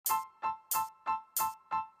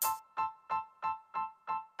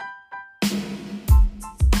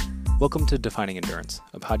Welcome to Defining Endurance,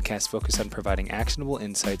 a podcast focused on providing actionable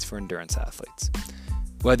insights for endurance athletes.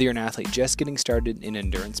 Whether you're an athlete just getting started in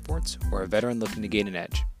endurance sports or a veteran looking to gain an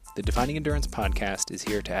edge, the Defining Endurance podcast is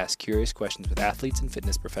here to ask curious questions with athletes and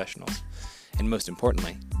fitness professionals, and most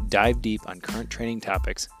importantly, dive deep on current training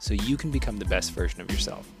topics so you can become the best version of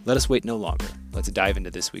yourself. Let us wait no longer. Let's dive into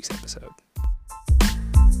this week's episode.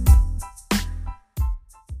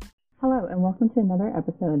 Hello, and welcome to another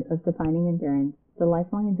episode of Defining Endurance, the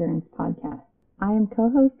Lifelong Endurance Podcast. I am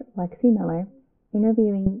co-host Lexi Miller,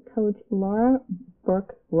 interviewing Coach Laura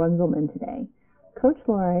Bruck-Renzelman today. Coach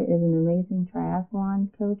Laura is an amazing triathlon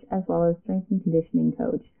coach as well as strength and conditioning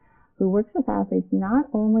coach who works with athletes not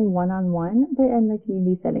only one-on-one, but in the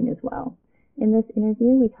community setting as well. In this interview,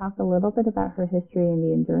 we talk a little bit about her history in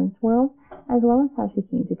the endurance world, as well as how she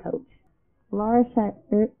came to coach. Laura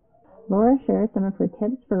shares some of her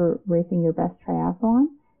tips for racing your best triathlon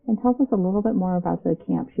and tells us a little bit more about the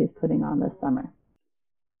camp she's putting on this summer.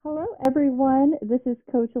 Hello, everyone. This is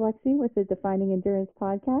Coach Lexi with the Defining Endurance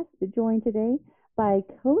Podcast, joined today by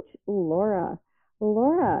Coach Laura.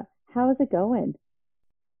 Laura, how's it going?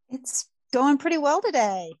 It's going pretty well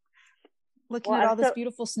today. Looking at all this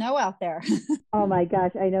beautiful snow out there. Oh my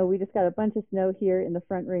gosh, I know. We just got a bunch of snow here in the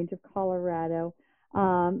Front Range of Colorado.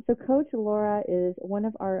 So Coach Laura is one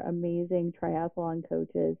of our amazing triathlon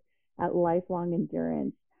coaches at Lifelong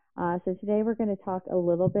Endurance. So today we're going to talk a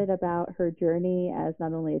little bit about her journey as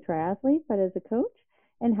not only a triathlete, but as a coach,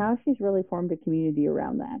 and how she's really formed a community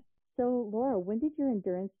around that. So Laura, when did your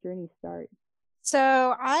endurance journey start? So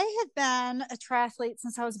I had been a triathlete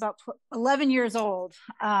since I was about 11 years old.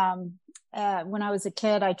 When I was a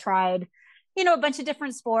kid, I tried, a bunch of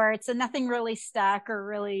different sports, and nothing really stuck or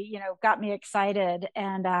really, got me excited.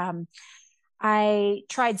 And I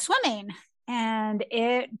tried swimming, and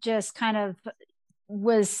it just kind of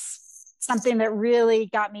was something that really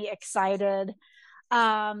got me excited.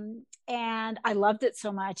 And I loved it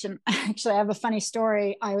so much. And actually, I have a funny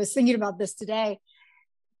story. I was thinking about this today.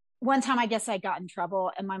 One time, I guess I got in trouble,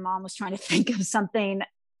 and my mom was trying to think of something,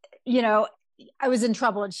 I was in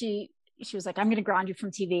trouble, and she was like, I'm going to ground you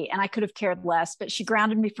from TV. And I could have cared less, but she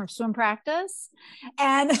grounded me from swim practice.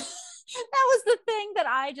 And that was the thing that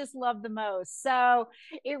I just loved the most. So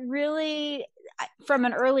it really, from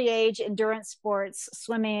an early age, endurance sports,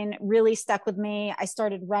 swimming really stuck with me. I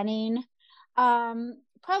started running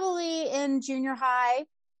probably in junior high,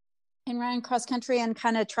 and ran cross country, and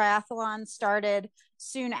kind of triathlon started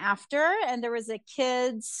soon after. And there was a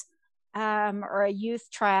kids or a youth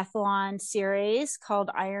triathlon series called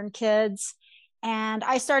Iron Kids. And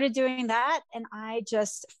I started doing that, and I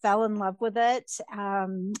just fell in love with it,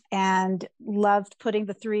 and loved putting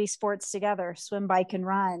the three sports together: swim, bike, and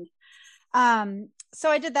run. So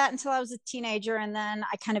I did that until I was a teenager, and then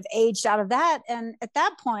I kind of aged out of that. And at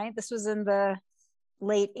that point, this was in the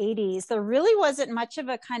late 80s, there really wasn't much of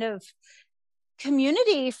a kind of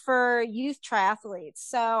community for youth triathletes.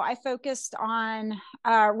 So I focused on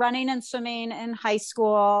running and swimming in high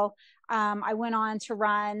school. I went on to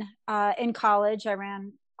run in college. I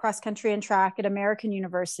ran cross country and track at American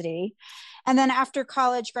University. And then after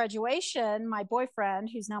college graduation, my boyfriend,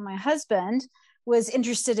 who's now my husband, was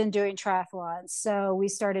interested in doing triathlons. So we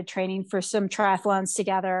started training for some triathlons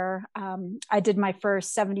together. I did my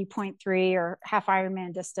first 70.3 or half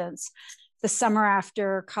Ironman distance the summer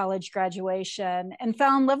after college graduation, and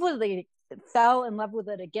fell in love with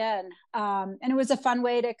it again. And it was a fun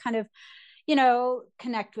way to kind of,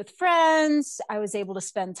 connect with friends. I was able to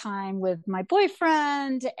spend time with my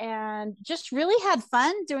boyfriend, and just really had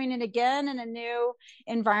fun doing it again in a new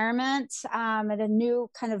environment, at a new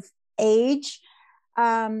kind of age.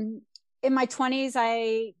 In my 20s,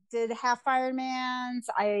 I did half Ironmans.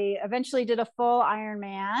 I eventually did a full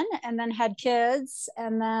Ironman, and then had kids,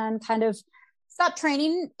 and then kind of stopped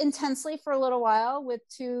training intensely for a little while with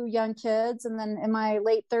two young kids. And then in my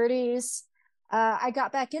late 30s, I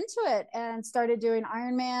got back into it and started doing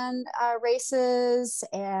Ironman races.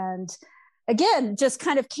 And again, just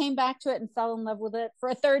kind of came back to it and fell in love with it for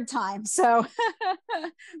a third time. So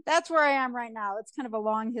that's where I am right now. It's kind of a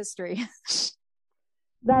long history.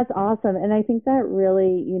 That's awesome. And I think that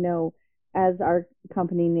really, as our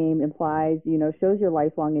company name implies, shows your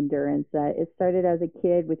lifelong endurance, that it started as a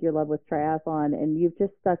kid with your love with triathlon, and you've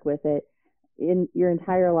just stuck with it in your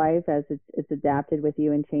entire life as it's adapted with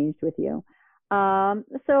you and changed with you.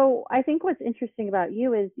 So I think what's interesting about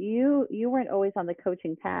you is you weren't always on the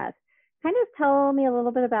coaching path. Kind of tell me a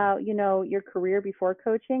little bit about, your career before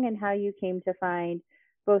coaching, and how you came to find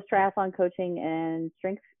both triathlon coaching and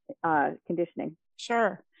strength conditioning.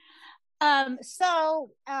 Sure.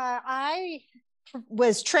 So I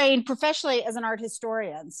was trained professionally as an art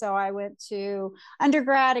historian. So I went to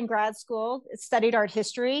undergrad and grad school, studied art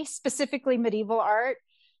history, specifically medieval art.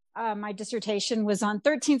 My dissertation was on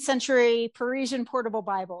 13th century Parisian portable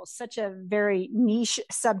Bibles, such a very niche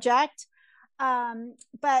subject.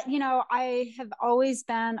 But, I have always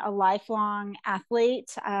been a lifelong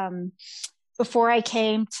athlete. Before I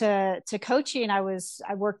came to coaching, I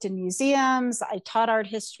worked in museums. I taught art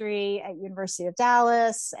history at University of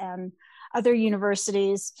Dallas and other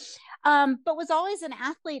universities, but was always an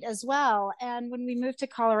athlete as well. And when we moved to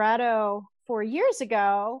Colorado 4 years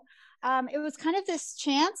ago, it was kind of this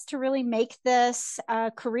chance to really make this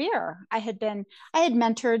a career. I had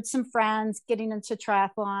mentored some friends getting into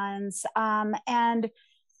triathlons, and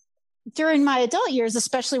during my adult years,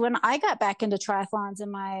 especially when I got back into triathlons in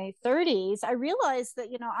my 30s, I realized that,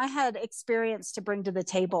 I had experience to bring to the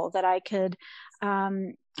table, that I could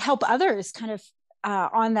help others kind of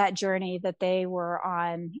on that journey that they were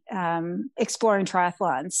on, exploring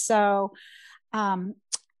triathlons. So, and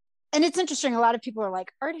it's interesting. A lot of people are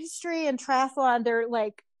like, art history and triathlon, they're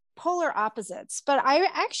like polar opposites, but I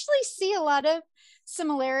actually see a lot of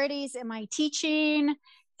similarities in my teaching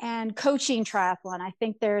and coaching triathlon. I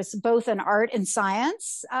think there's both an art and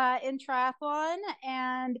science in triathlon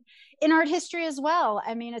and in art history as well.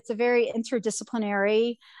 I mean, it's a very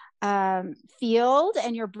interdisciplinary field,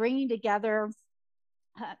 and you're bringing together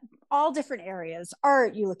all different areas.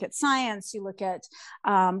 Art, you look at science, you look at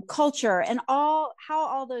culture, and how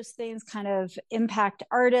all those things kind of impact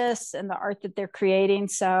artists and the art that they're creating.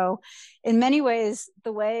 So in many ways,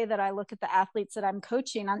 the way that I look at the athletes that I'm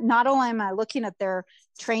coaching, not only am I looking at their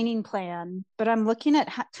training plan, but I'm looking at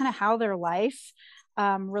kind of how their life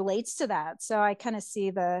relates to that. So I kind of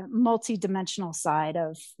see the multidimensional side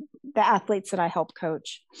of the athletes that I help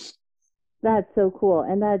coach. That's so cool.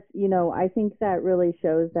 And that's, I think that really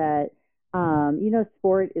shows that,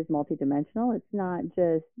 sport is multidimensional. It's not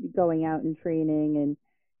just going out and training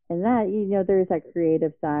and that, there's that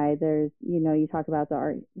creative side. There's, you talk about the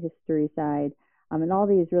art history side, and all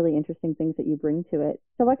these really interesting things that you bring to it.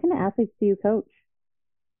 So what kind of athletes do you coach?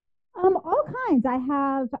 All kinds. I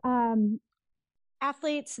have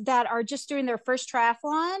athletes that are just doing their first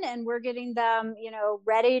triathlon, and we're getting them,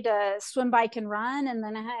 ready to swim, bike, and run. And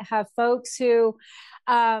then I have folks who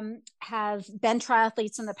have been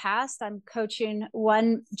triathletes in the past. I'm coaching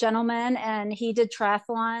one gentleman, and he did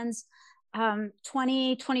triathlons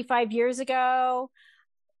 25 years ago,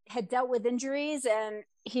 had dealt with injuries, and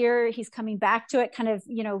here he's coming back to it, kind of,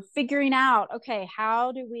 figuring out, okay,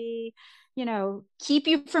 how do we keep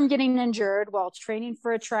you from getting injured while training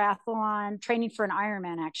for a triathlon, training for an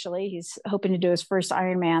Ironman. Actually, he's hoping to do his first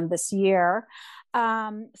Ironman this year.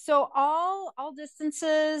 So all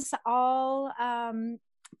distances, all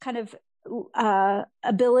kind of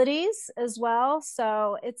abilities as well.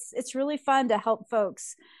 So it's really fun to help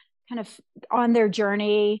folks kind of on their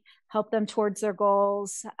journey, help them towards their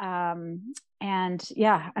goals. And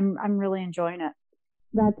yeah, I'm really enjoying it.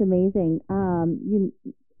 That's amazing.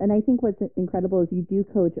 And I think what's incredible is you do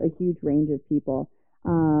coach a huge range of people.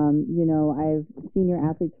 I've seen your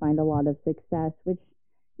athletes find a lot of success, which,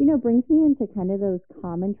 brings me into kind of those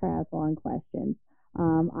common triathlon questions.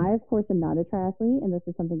 I, of course, am not a triathlete, and this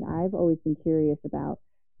is something I've always been curious about.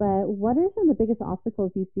 But what are some of the biggest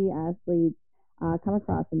obstacles you see athletes come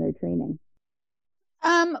across in their training?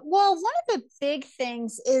 Well, one of the big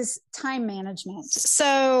things is time management.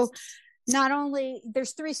 So not only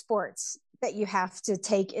there's 3 sports that you have to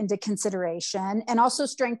take into consideration, and also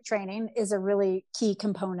strength training is a really key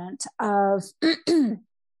component of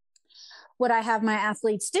what I have my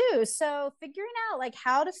athletes do. So figuring out like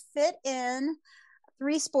how to fit in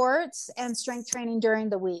 3 sports and strength training during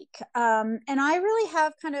the week. And I really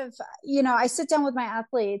have kind of, I sit down with my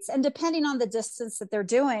athletes, and depending on the distance that they're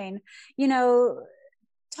doing,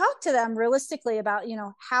 talk to them realistically about,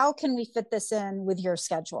 how can we fit this in with your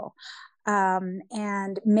schedule?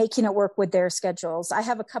 And making it work with their schedules. I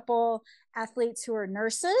have a couple athletes who are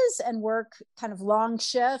nurses and work kind of long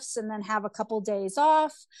shifts and then have a couple days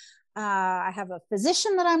off. I have a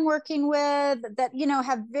physician that I'm working with that,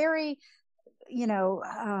 have very,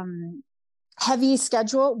 heavy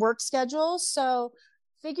work schedules. So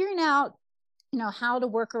figuring out, how to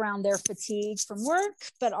work around their fatigue from work,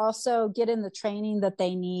 but also get in the training that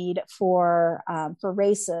they need for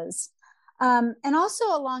races. And also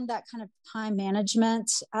along that kind of time management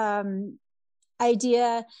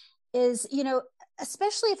idea is,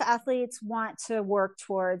 especially if athletes want to work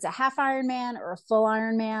towards a half Ironman or a full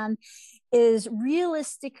Ironman, is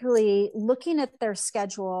realistically looking at their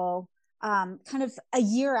schedule kind of a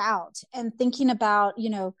year out and thinking about,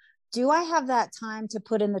 do I have that time to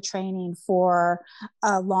put in the training for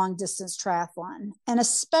a long distance triathlon? And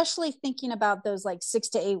especially thinking about those like 6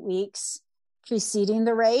 to 8 weeks preceding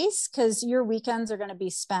the race, because your weekends are going to be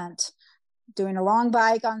spent doing a long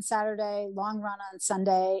bike on Saturday, long run on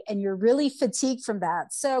Sunday, and you're really fatigued from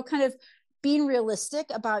that. So kind of being realistic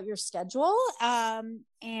about your schedule.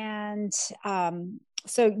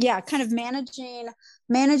 So yeah, kind of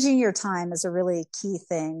managing your time is a really key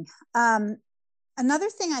thing. Another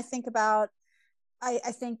thing I think about, I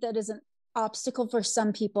think that is an obstacle for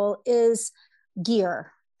some people is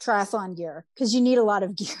gear, triathlon gear, because you need a lot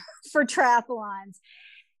of gear for triathlons.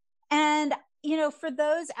 And, for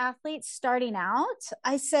those athletes starting out,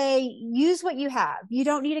 I say use what you have. You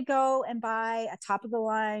don't need to go and buy a top of the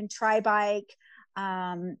line tri bike.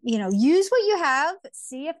 Use what you have,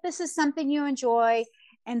 see if this is something you enjoy,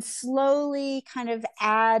 and slowly kind of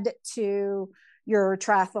add to your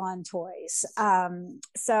triathlon toys.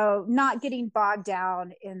 So not getting bogged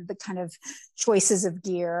down in the kind of choices of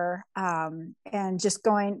gear, and just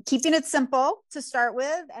keeping it simple to start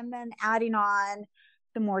with, and then adding on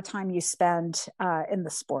the more time you spend in the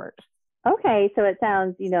sport. Okay, so it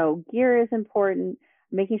sounds, gear is important,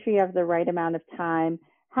 making sure you have the right amount of time.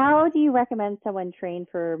 How do you recommend someone train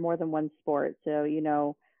for more than one sport? So,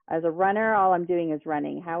 as a runner, all I'm doing is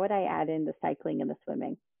running. How would I add in the cycling and the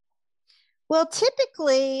swimming? Well,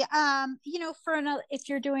 typically, if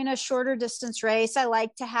you're doing a shorter distance race, I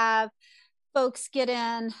like to have folks get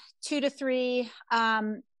in 2 to 3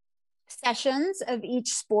 sessions of each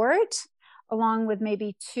sport, along with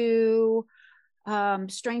maybe 2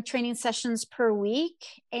 strength training sessions per week.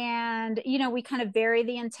 And, we kind of vary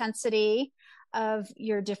the intensity of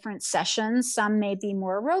your different sessions. Some may be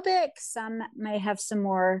more aerobic, some may have some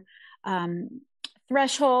more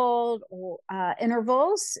threshold or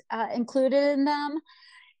intervals included in them.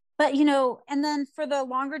 But, and then for the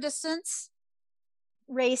longer distance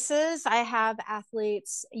races, I have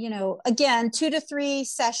athletes, again, 2 to 3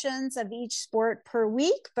 sessions of each sport per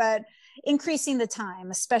week, but increasing the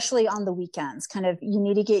time, especially on the weekends. Kind of, you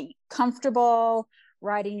need to get comfortable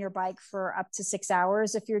riding your bike for up to 6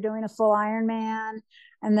 hours if you're doing a full Ironman,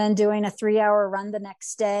 and then doing a 3-hour run the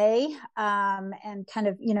next day, and kind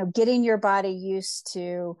of, getting your body used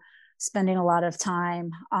to spending a lot of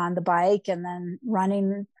time on the bike and then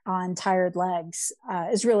running on tired legs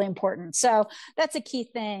is really important. So that's a key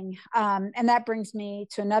thing. And that brings me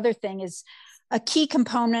to another thing: is a key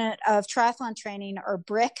component of triathlon training are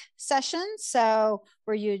brick sessions. So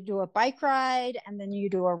where you do a bike ride and then you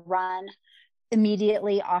do a run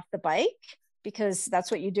immediately off the bike, because that's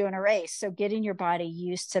what you do in a race. So getting your body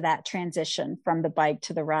used to that transition from the bike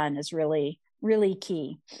to the run is really, really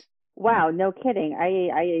key. Wow, no kidding.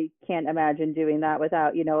 I can't imagine doing that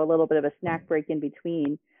without, a little bit of a snack break in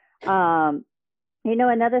between.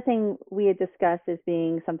 Another thing we had discussed as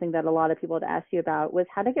being something that a lot of people had asked you about was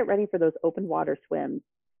how to get ready for those open water swims.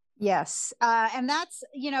 Yes. And that's,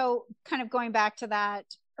 kind of going back to that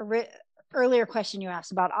earlier question you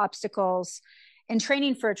asked about obstacles in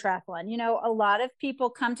training for a triathlon. A lot of people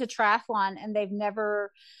come to triathlon and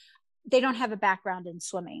they don't have a background in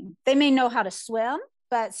swimming. They may know how to swim,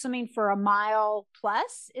 but swimming for a mile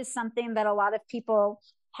plus is something that a lot of people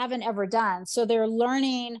haven't ever done. So they're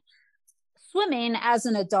learning swimming as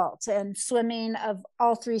an adult, and swimming of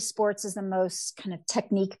all 3 sports is the most kind of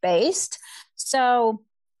technique based. So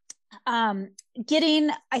I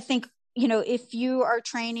think, if you are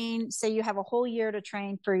training, say you have a whole year to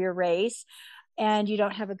train for your race and you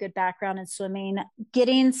don't have a good background in swimming,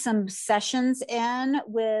 getting some sessions in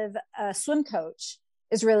with a swim coach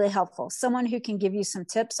is really helpful. Someone who can give you some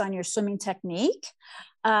tips on your swimming technique,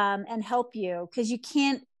 and help you, because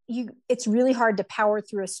it's really hard to power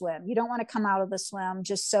through a swim. You don't want to come out of the swim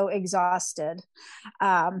just so exhausted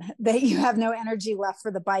that you have no energy left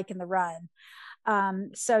for the bike and the run.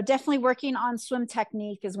 So definitely working on swim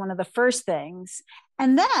technique is one of the first things.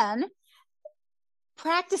 And then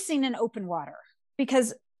practicing in open water,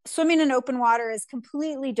 because swimming in open water is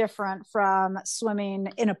completely different from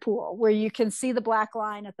swimming in a pool where you can see the black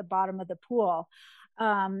line at the bottom of the pool.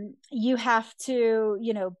 You have to,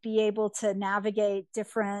 be able to navigate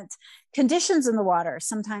different conditions in the water.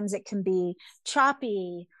 Sometimes it can be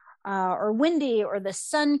choppy or windy, or the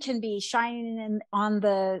sun can be shining on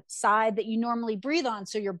the side that you normally breathe on,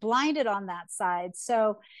 so you're blinded on that side.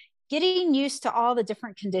 So getting used to all the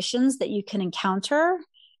different conditions that you can encounter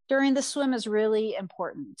during the swim is really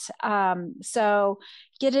important. So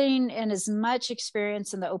getting in as much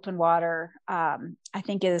experience in the open water, I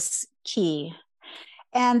think, is key.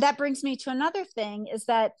 And that brings me to another thing, is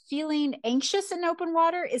that feeling anxious in open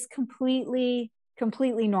water is completely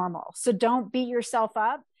normal. So don't beat yourself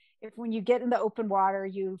up if when you get in the open water,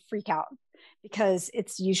 you freak out because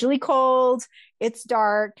it's usually cold, it's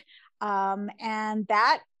dark, and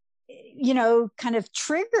that, kind of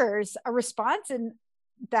triggers a response in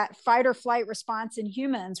that fight or flight response in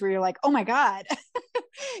humans where you're like, oh my God,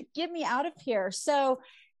 get me out of here. So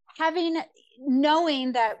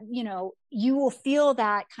knowing that, you will feel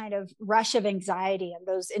that kind of rush of anxiety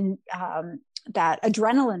and that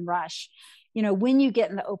adrenaline rush, when you get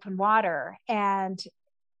in the open water, and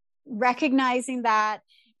recognizing that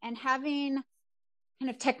and having kind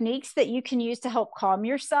of techniques that you can use to help calm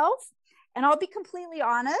yourself. And I'll be completely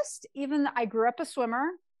honest, even I grew up a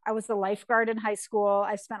swimmer. I was the lifeguard in high school.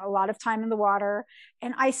 I spent a lot of time in the water,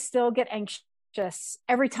 and I still get anxious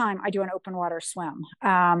every time I do an open water swim.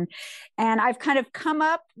 And I've kind of come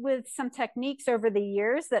up with some techniques over the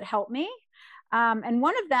years that help me. And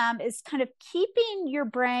one of them is kind of keeping your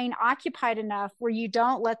brain occupied enough where you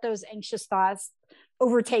don't let those anxious thoughts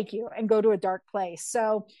overtake you and go to a dark place.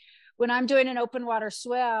 So when I'm doing an open water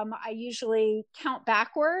swim, I usually count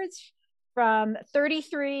backwards from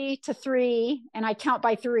 33 to 3, and I count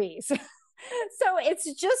by threes. So it's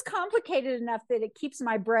just complicated enough that it keeps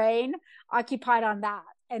my brain occupied on that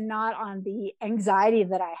and not on the anxiety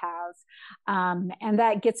that I have. And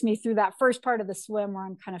that gets me through that first part of the swim where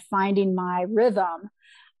I'm kind of finding my rhythm,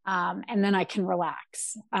 and then I can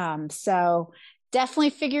relax. So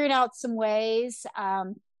definitely figuring out some ways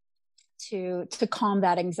to calm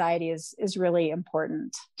that anxiety is really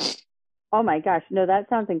important. Oh my gosh, no, that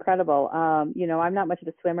sounds incredible. I'm not much of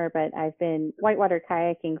a swimmer, but I've been whitewater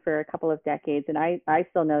kayaking for a couple of decades, and I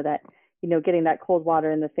still know that, getting that cold water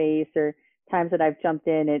in the face, or times that I've jumped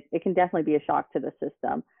in, it can definitely be a shock to the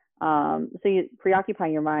system. So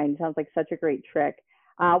preoccupying your mind sounds like such a great trick.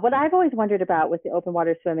 What I've always wondered about with the open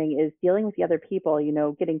water swimming is dealing with the other people,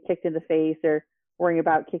 getting kicked in the face or worrying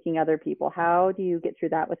about kicking other people. How do you get through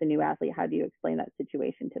that with a new athlete? How do you explain that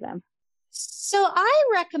situation to them? So I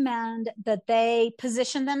recommend that they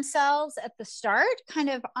position themselves at the start kind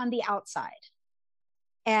of on the outside.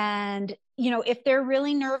 And, if they're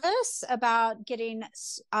really nervous about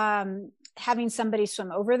having somebody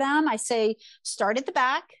swim over them, I say start at the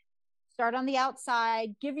back, start on the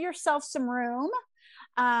outside, give yourself some room.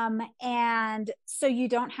 And so you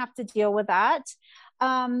don't have to deal with that.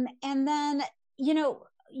 And then,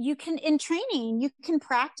 you can, in training, you can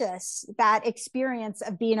practice that experience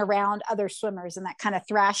of being around other swimmers and that kind of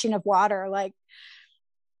thrashing of water. Like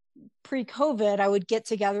pre-COVID, I would get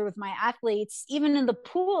together with my athletes, even in the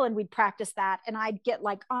pool, and we'd practice that. And I'd get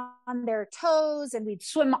like on their toes and we'd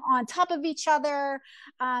swim on top of each other,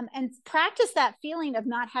 and practice that feeling of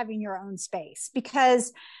not having your own space.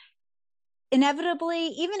 Because inevitably,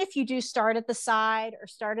 even if you do start at the side or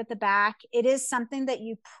start at the back, it is something that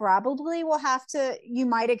you probably you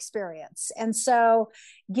might experience. And so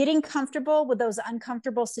getting comfortable with those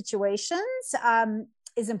uncomfortable situations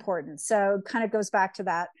is important. So it kind of goes back to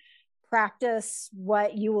that practice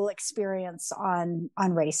what you will experience on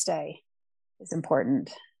race day is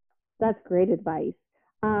important. That's great advice.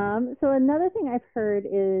 So another thing I've heard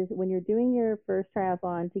is when you're doing your first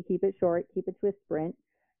triathlon, to keep it short, keep it to a sprint.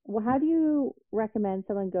 Well, how do you recommend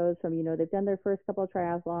someone goes from, they've done their first couple of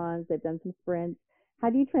triathlons, they've done some sprints. How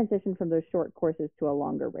do you transition from those short courses to a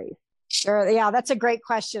longer race? Sure. Yeah, that's a great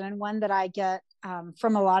question, and one that I get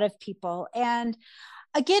from a lot of people. And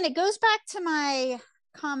again, it goes back to my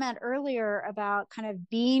comment earlier about kind of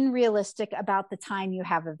being realistic about the time you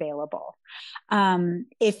have available. I'll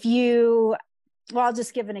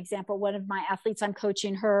just give an example. One of my athletes I'm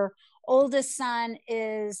coaching, her oldest son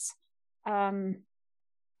is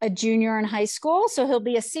a junior in high school, so he'll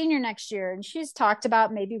be a senior next year. And she's talked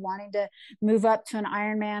about maybe wanting to move up to an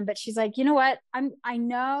Ironman, but she's like, you know what? I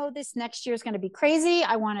know this next year is going to be crazy.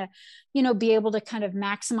 I want to, be able to kind of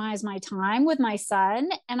maximize my time with my son,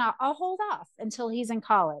 and I'll hold off until he's in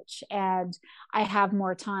college and I have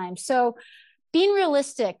more time. So being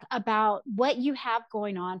realistic about what you have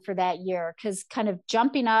going on for that year, because kind of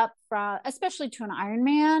jumping up from, especially to an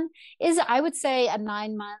Ironman, is, I would say, a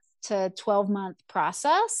 9-month to 12-month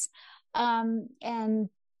process, and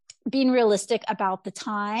being realistic about the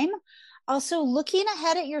time. Also looking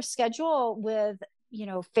ahead at your schedule with,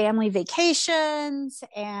 family vacations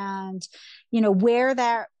and,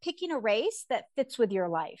 picking a race that fits with your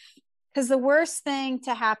life. Because the worst thing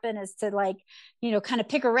to happen is to kind of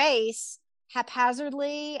pick a race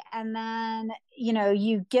haphazardly, and then,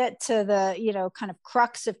 you get to the, kind of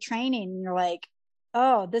crux of training and you're like,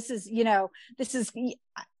 oh, this is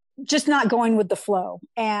just not going with the flow.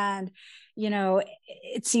 And,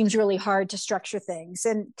 it seems really hard to structure things.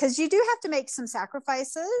 And because you do have to make some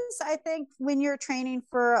sacrifices, I think, when you're training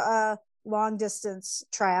for long distance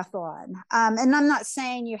triathlon. And I'm not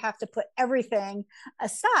saying you have to put everything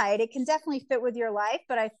aside. It can definitely fit with your life,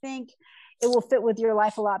 but I think it will fit with your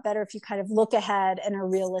life a lot better if you kind of look ahead and are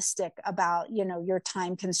realistic about, your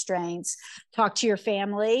time constraints. Talk to your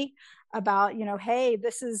family about, hey,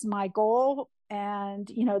 this is my goal, and,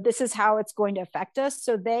 this is how it's going to affect us.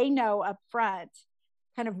 So they know up front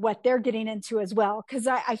kind of what they're getting into as well. Cause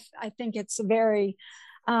I think it's very,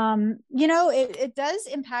 it does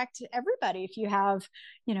impact everybody. If you have,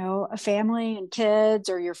 a family and kids,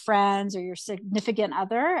 or your friends, or your significant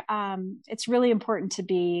other, it's really important to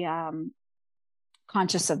be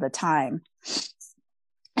conscious of the time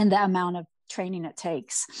and the amount of training it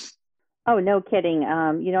takes. Oh, no kidding.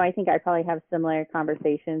 I think I probably have similar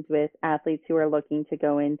conversations with athletes who are looking to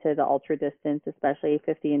go into the ultra distance, especially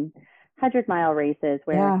 50 and 100-mile races,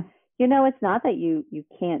 where, it's not that you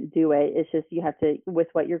can't do it. It's just you have to, with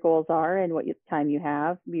what your goals are and what time you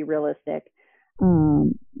have, be realistic.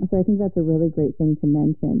 So I think that's a really great thing to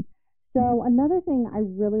mention. So another thing I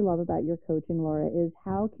really love about your coaching, Laura, is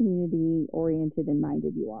how community oriented and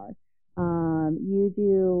minded you are. You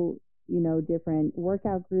do, different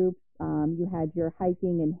workout groups. You had your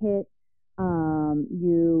hiking and HIIT.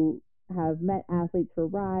 You have met athletes for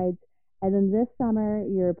rides. And then this summer,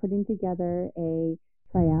 you're putting together a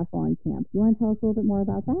triathlon camp. You want to tell us a little bit more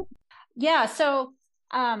about that? Yeah. So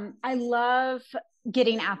I love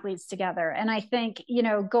getting athletes together. And I think,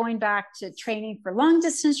 going back to training for long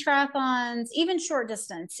distance triathlons, even short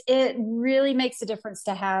distance, it really makes a difference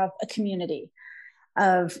to have a community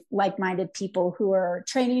of like-minded people who are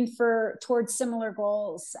training towards similar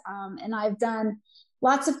goals. And I've done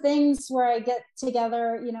lots of things where I get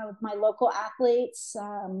together, with my local athletes.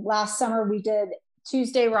 Last summer we did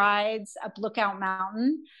Tuesday rides up Lookout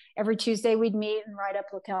Mountain. Every Tuesday we'd meet and ride up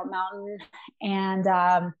Lookout Mountain. And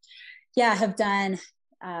have done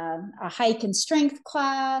a hike and strength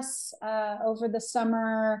class over the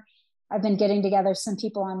summer. I've been getting together some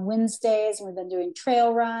people on Wednesdays. We've been doing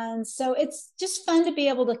trail runs. So it's just fun to be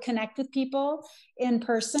able to connect with people in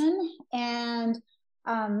person. And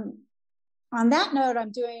on that note,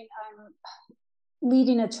 I'm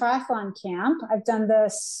leading a triathlon camp. I've done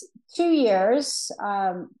this 2 years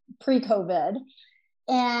pre-COVID.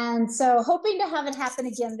 And so hoping to have it happen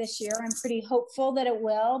again this year. I'm pretty hopeful that it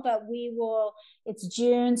will, but it's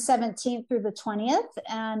June 17th through the 20th.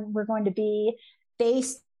 And we're going to be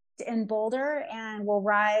based in Boulder, and we'll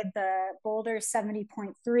ride the Boulder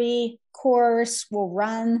 70.3 course. We'll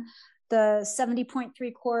run the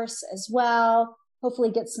 70.3 course as well.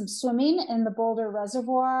 Hopefully get some swimming in the Boulder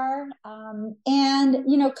Reservoir, and,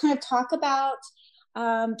 kind of talk about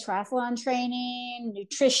triathlon training,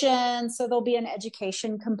 nutrition. So there'll be an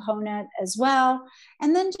education component as well.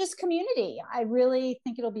 And then just community. I really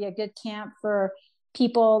think it'll be a good camp for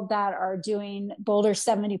people that are doing Boulder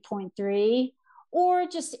 70.3 or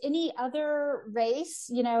just any other race,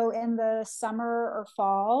 in the summer or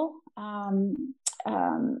fall.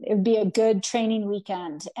 It would be a good training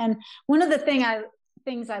weekend. And one of the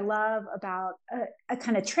things I love about a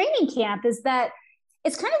kind of training camp is that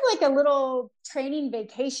it's kind of like a little training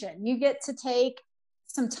vacation. You get to take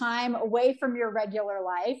some time away from your regular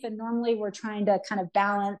life. And normally we're trying to kind of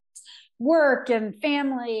balance work and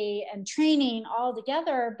family and training all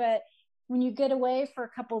together. But when you get away for a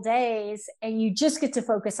couple of days and you just get to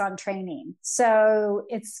focus on training. So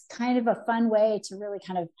it's kind of a fun way to really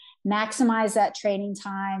kind of maximize that training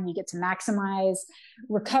time. You get to maximize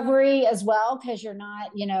recovery as well, because you're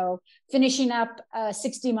not, finishing up a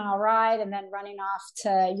 60-mile ride and then running off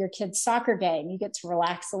to your kid's soccer game. You get to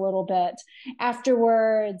relax a little bit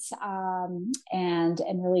afterwards, and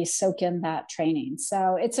really soak in that training.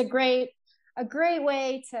 So it's a great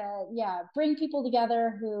way to, bring people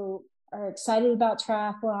together who are excited about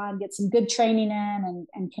triathlon, get some good training in,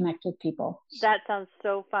 and connect with people. That sounds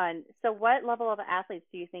so fun. So what level of athletes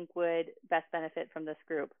do you think would best benefit from this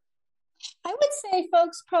group? I would say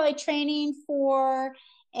folks probably training for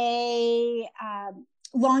a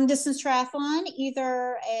long distance triathlon,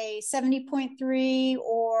 either a 70.3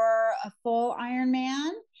 or a full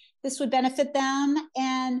Ironman. This would benefit them.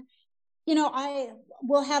 And I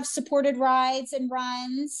will have supported rides and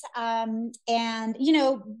runs, and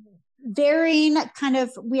varying kind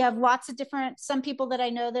of, we have lots of some people that I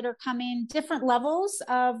know that are coming, different levels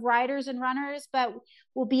of riders and runners, but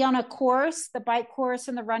we'll be on a course, the bike course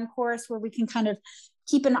and the run course, where we can kind of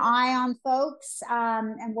keep an eye on folks.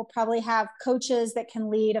 And we'll probably have coaches that can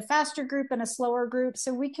lead a faster group and a slower group.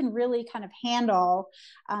 So we can really kind of handle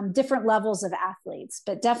different levels of athletes,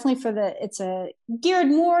 but definitely it's geared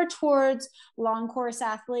more towards long course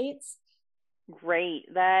athletes. Great.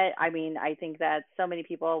 I think that so many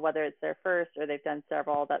people, whether it's their first or they've done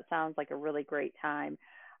several, that sounds like a really great time.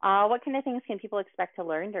 What kind of things can people expect to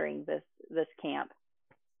learn during this camp?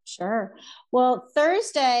 Sure. Well,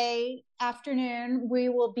 Thursday afternoon, we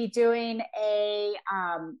will be doing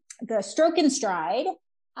the Stroke and Stride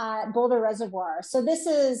at Boulder Reservoir. So this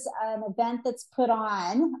is an event that's put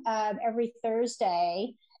on every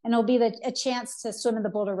Thursday, and it'll be a chance to swim in the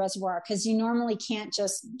Boulder Reservoir, because you normally can't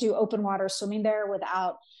just do open water swimming there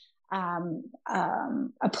without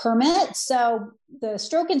a permit. So the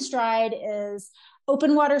Stroke and Stride is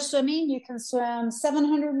open water swimming. You can swim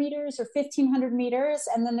 700 meters or 1,500 meters,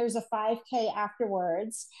 and then there's a 5K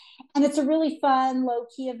afterwards. And it's a really fun,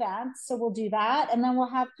 low-key event, so we'll do that. And then we'll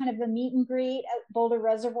have kind of a meet and greet at Boulder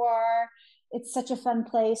Reservoir. It's such a fun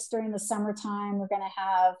place during the summertime. We're going to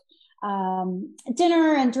have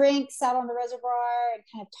dinner and drinks out on the reservoir and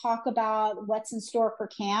kind of talk about what's in store for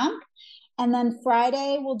camp. And then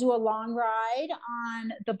Friday, we'll do a long ride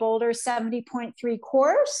on the Boulder 70.3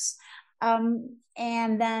 course.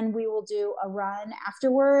 And then we will do a run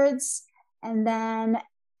afterwards, and then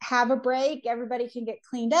have a break. Everybody can get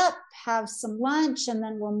cleaned up, have some lunch, and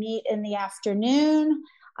then we'll meet in the afternoon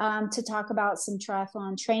to talk about some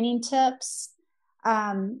triathlon training tips.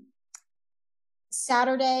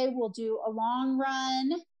 Saturday, we'll do a long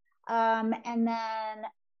run, and then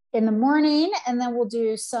in the morning, and then we'll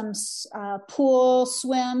do some pool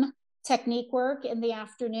swim technique work in the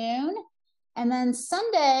afternoon. And then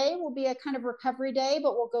Sunday will be a kind of recovery day,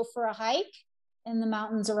 but we'll go for a hike in the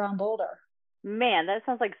mountains around Boulder. Man, that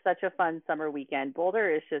sounds like such a fun summer weekend.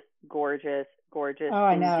 Boulder is just gorgeous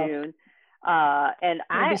in June. And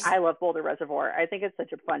I love Boulder Reservoir. I think it's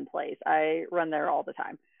such a fun place. I run there all the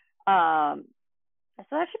time. So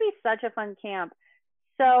that should be such a fun camp.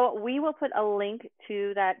 So we will put a link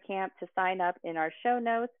to that camp to sign up in our show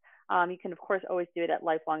notes. You can, of course, always do it at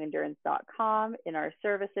lifelongendurance.com. In our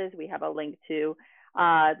services, we have a link to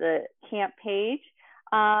the camp page.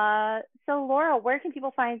 So, Laura, where can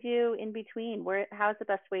people find you in between? How's the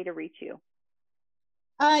best way to reach you?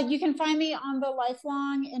 You can find me on the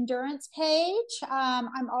Lifelong Endurance page.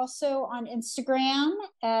 I'm also on Instagram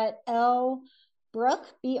at Bruck, Bruck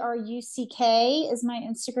is my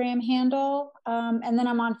Instagram handle. And then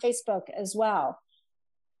I'm on Facebook as well.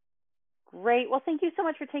 Great. Well, thank you so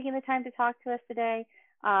much for taking the time to talk to us today.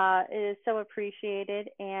 It is so appreciated.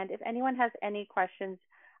 And if anyone has any questions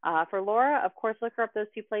for Laura, of course, look her up those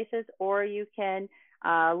two places, or you can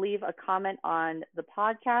leave a comment on the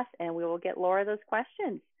podcast and we will get Laura those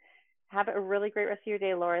questions. Have a really great rest of your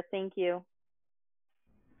day, Laura. Thank you.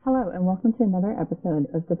 Hello, and welcome to another episode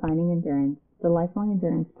of Defining Endurance, the Lifelong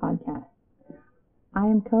Endurance podcast. I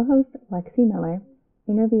am co-host Lexi Miller,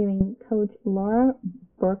 interviewing Coach Laura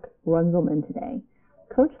Bruck-Renzelman today.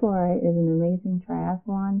 Coach Laura is an amazing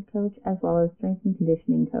triathlon coach as well as strength and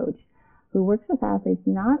conditioning coach who works with athletes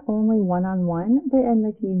not only one-on-one, but in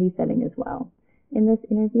the community setting as well. In this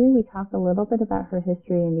interview, we talk a little bit about her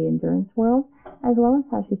history in the endurance world, as well as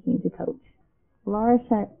how she came to coach. Laura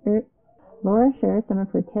shares some of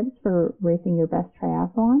her tips for racing your best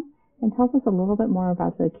triathlon and tells us a little bit more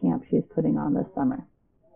about the camp she is putting on this summer.